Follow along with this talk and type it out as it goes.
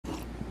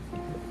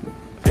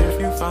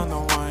you found the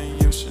one,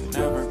 you should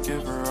never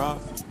give her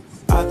up.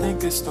 I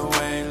think it's the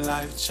way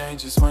life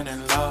changes when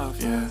in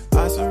love, yeah.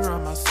 I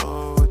surround my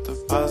soul with the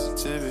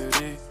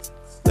positivity.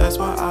 That's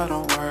why I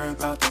don't worry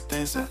about the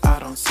things that I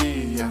don't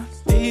see, yeah.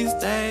 These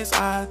days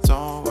I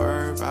don't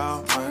worry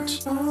about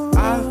much.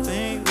 I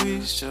think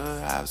we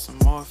should have some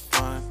more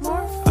fun.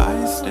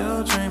 I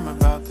still dream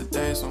about the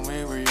days when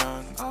we were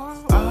young.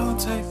 I'll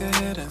take a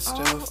hit and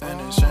still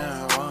finish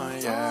in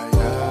one, yeah,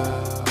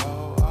 yeah.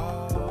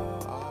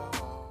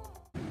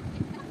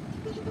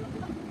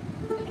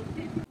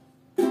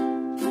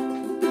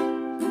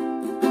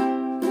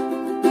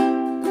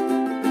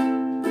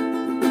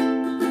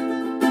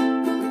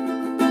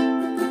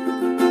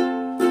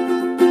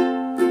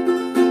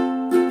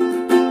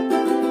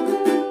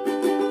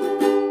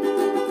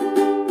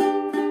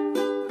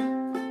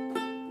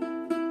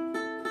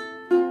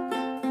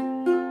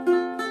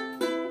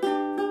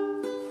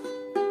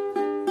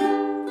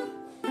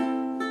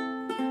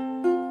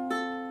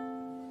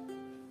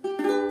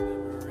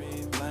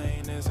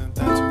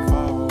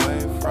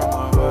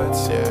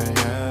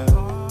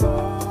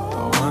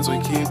 We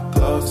keep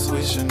close,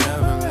 we should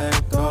never